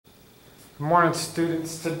Good morning,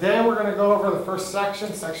 students. Today we're going to go over the first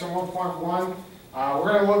section, section 1.1.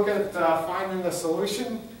 We're going to look at finding the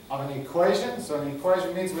solution of an equation. So an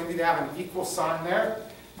equation means we need to have an equal sign there.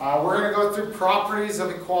 We're going to go through properties of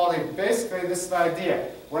equality. Basically, this is the idea.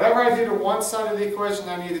 Whatever I do to one side of the equation,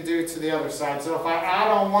 I need to do to the other side. So if I add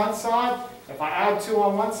on one side, if I add 2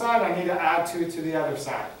 on one side, I need to add 2 to the other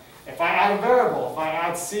side. If I add a variable, if I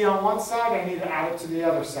add c on one side, I need to add it to the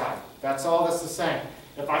other side. That's all that's the same.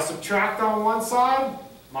 If I subtract on one side,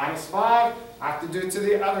 minus 5, I have to do it to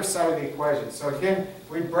the other side of the equation. So again,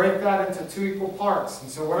 we break that into 2 equal parts.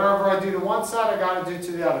 And so whatever I do to one side, I got to do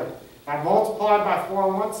to the other. If I multiply by 4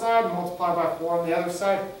 on one side, multiply by 4 on the other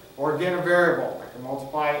side, or again a variable. I can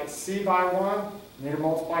multiply c by 1, I need to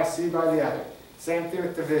multiply c by the other. Same thing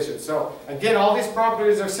with division. So again, all these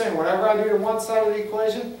properties are saying whatever I do to one side of the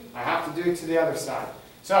equation, I have to do it to the other side.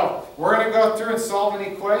 So we're going to go through and solve an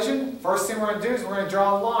equation. First thing we're going to do is we're going to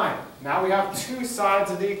draw a line. Now we have 2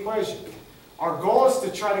 sides of the equation. Our goal is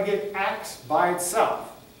to try to get x by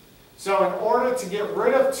itself. So in order to get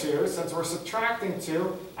rid of 2, since we're subtracting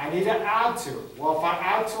 2, I need to add 2. Well, if I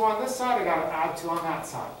add 2 on this side, I got to add 2 on that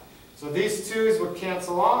side. So these 2's would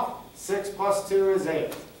cancel off. 6 plus 2 is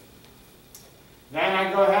 8. Then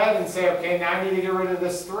I go ahead and say, okay, now I need to get rid of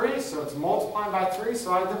this 3. So it's multiplying by 3,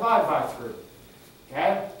 so I divide by 3.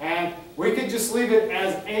 Okay? And we could just leave it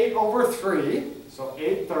as 8 over 3, so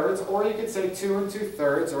 8 thirds, or you could say 2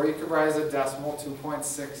 2/3, or you could write as a decimal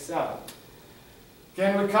 2.67.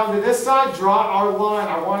 Again, we come to this side, draw our line.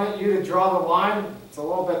 I want you to draw the line. It's a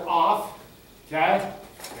little bit off. Okay?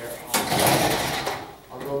 Here,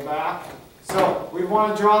 I'll go back. So we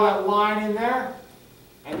want to draw that line in there,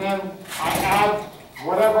 and then I add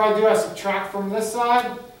whatever I do. I subtract from this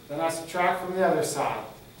side, then I subtract from the other side.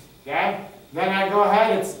 Okay? Then I go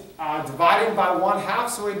ahead, it's dividing by 1/2,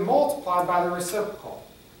 so we'd multiply by the reciprocal.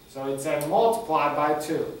 So we'd say multiply by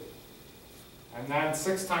 2. And then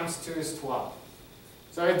 6 times 2 is 12.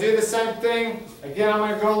 So I do the same thing. Again, I'm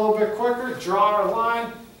going to go a little bit quicker, draw our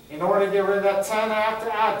line. In order to get rid of that 10, I have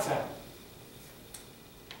to add 10.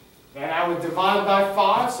 Then I would divide by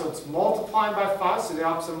 5, so it's multiplying by 5, so the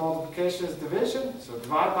opposite of multiplication is division. So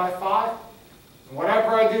divide by 5.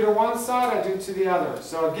 Whatever I do to one side, I do to the other.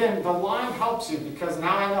 So again, the line helps you because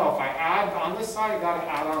now I know if I add on this side, I got to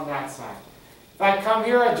add on that side. If I come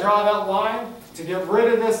here, I draw that line. To get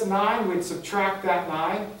rid of this 9, we'd subtract that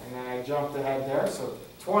 9, and then I jumped ahead there. So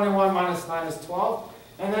 21 minus 9 is 12.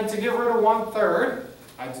 And then to get rid of 1/3,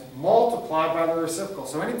 I multiply by the reciprocal.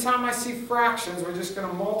 So anytime I see fractions, we're just going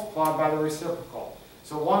to multiply by the reciprocal.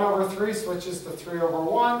 So 1 over 3 switches to 3 over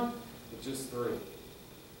 1, which is 3.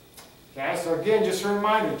 Okay, so again, just a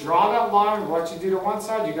reminder, draw that line. What you do to one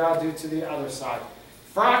side, you got to do to the other side.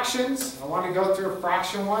 Fractions, I want to go through a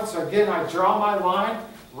fraction one. So again, I draw my line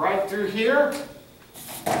right through here.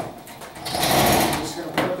 I'm just going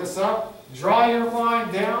to put this up. Draw your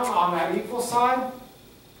line down on that equal side.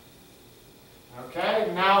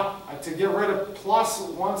 Okay, now to get rid of plus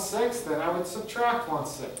 1/6, then I would subtract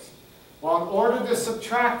 1/6. Well, in order to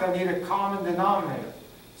subtract, I need a common denominator.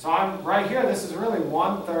 So I'm right here, this is really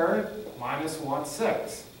 1/3 minus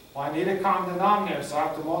 1/6. Well, I need a common denominator, so I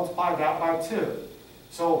have to multiply that by 2.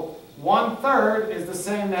 So 1/3 is the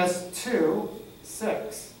same as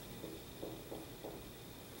 2/6.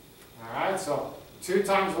 Alright, so 2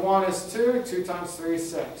 times 1 is 2, 2 times 3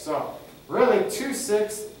 is 6. So really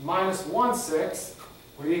 2/6 minus 1/6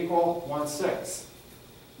 would equal 1/6.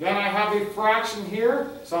 Then I have a fraction here,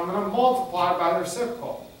 so I'm going to multiply by the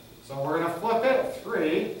reciprocal. So we're going to flip it,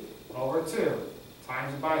 3 over 2,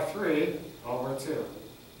 times by 3 over 2.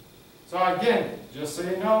 So again, just so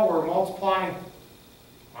you know, we're multiplying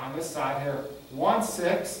on this side here,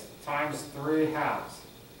 1/6 times 3/2.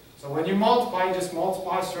 So when you multiply, you just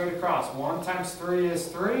multiply straight across. 1 times 3 is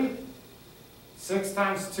 3, 6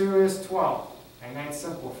 times 2 is 12, and then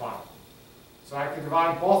simplify. So I could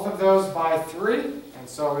divide both of those by 3, and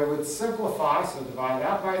so it would simplify, so divide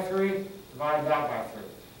that by 3, divide that by 3.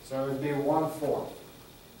 So it would be 1/4.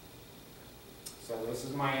 So this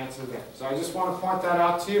is my answer there. So I just want to point that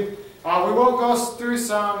out to you. We will go through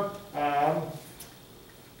some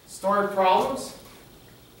story problems.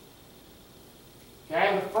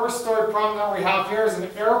 Okay, the first story problem that we have here is an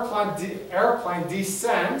airplane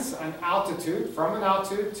descends an altitude from an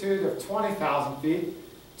altitude of 20,000 feet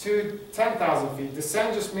to 10,000 feet.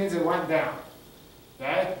 Descend just means it went down.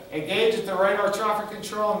 Okay? A gauge at the radar traffic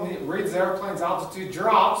control reads the airplane's altitude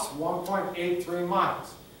drops 1.83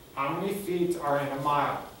 miles. How many feet are in a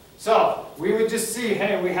mile? So we would just see,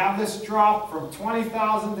 hey, we have this drop from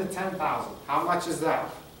 20,000 to 10,000. How much is that?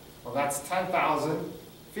 Well, that's 10,000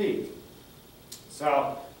 feet.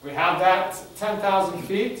 So We have that 10,000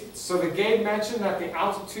 feet. So the gauge mentioned that the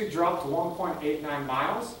altitude dropped to 1.89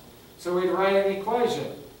 miles. So we'd write an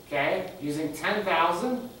equation, okay, using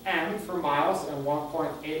 10,000 m for miles and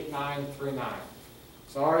 1.8939.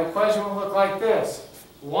 So our equation will look like this.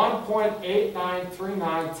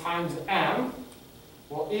 1.8939 times m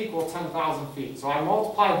will equal 10,000 feet. So I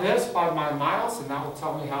multiply this by my miles, and that will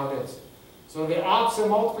tell me how it is. So the opposite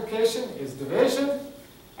multiplication is division,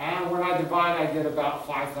 and when I divide, I get about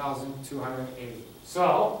 5,280.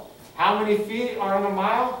 So how many feet are in a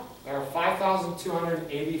mile? There are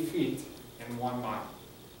 5,280 feet in 1 mile.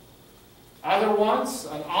 Other ones,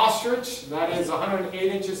 an ostrich that is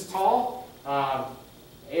 108 inches tall,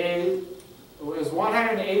 is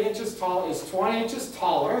 108 inches tall, is 20 inches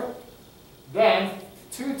taller than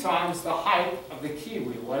 2 times the height of the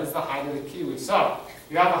kiwi. What is the height of the kiwi? So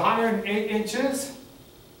you have 108 inches.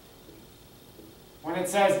 When it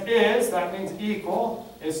says is, that means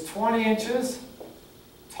equal, is 20 inches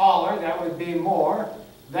taller, that would be more,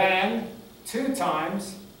 than 2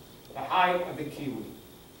 times the height of the kiwi.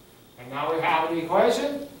 And now we have the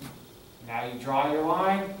equation. Now you draw your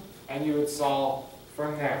line, and you would solve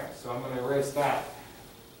from there. So I'm going to erase that.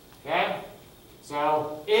 Okay?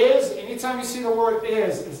 So is, anytime you see the word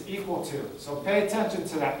is equal to. So pay attention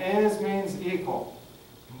to that. Is means equal.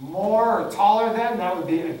 More or taller than, that would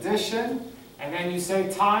be addition. And then you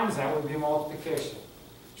say times, that would be multiplication.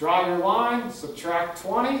 Draw your line, subtract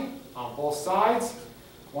 20 on both sides.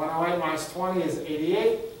 108 minus 20 is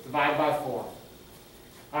 88. Divide by 4.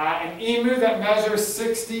 An emu that measures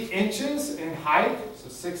 60 inches in height, so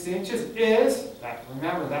 60 inches is, that,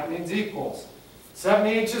 remember, that means equals.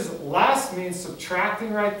 70 inches less means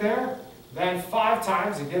subtracting right there. Then 5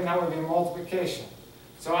 times, again, that would be multiplication.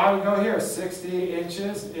 So I would go here, 60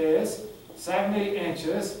 inches is 70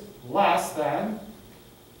 inches less than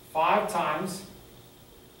 5 times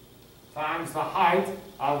the height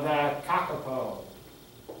of the kakapo.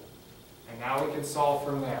 And now we can solve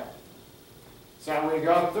from there. So we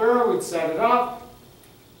go through, we'd set it up.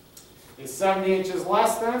 Is 70 inches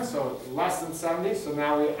less than, so less than 70. So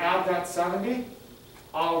now we add that 70.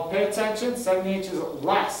 Pay attention, 70 inches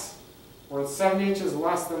less. Or it's 70 inches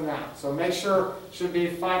less than that. So make sure it should be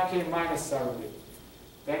 5k minus 70.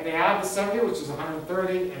 Then they add the 70, which is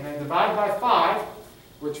 130, and then divide by 5,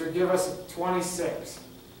 which would give us 26.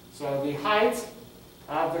 So the height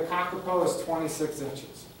of the kakapo is 26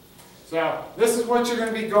 inches. So this is what you're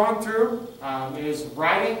going to be going through, is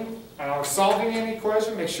writing or solving an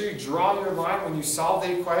equation. Make sure you draw your line when you solve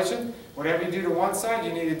the equation. Whatever you do to one side,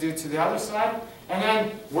 you need to do to the other side. And then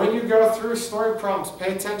when you go through story problems,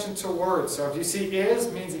 pay attention to words. So if you see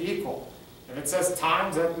is, means equal. If it says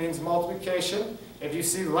times, that means multiplication. If you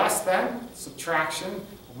see less than, subtraction.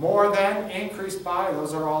 More than, increased by,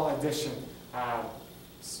 those are all addition.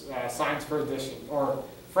 Signs for addition, or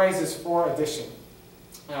phrases for addition.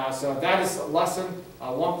 So that is lesson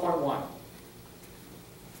 1.1.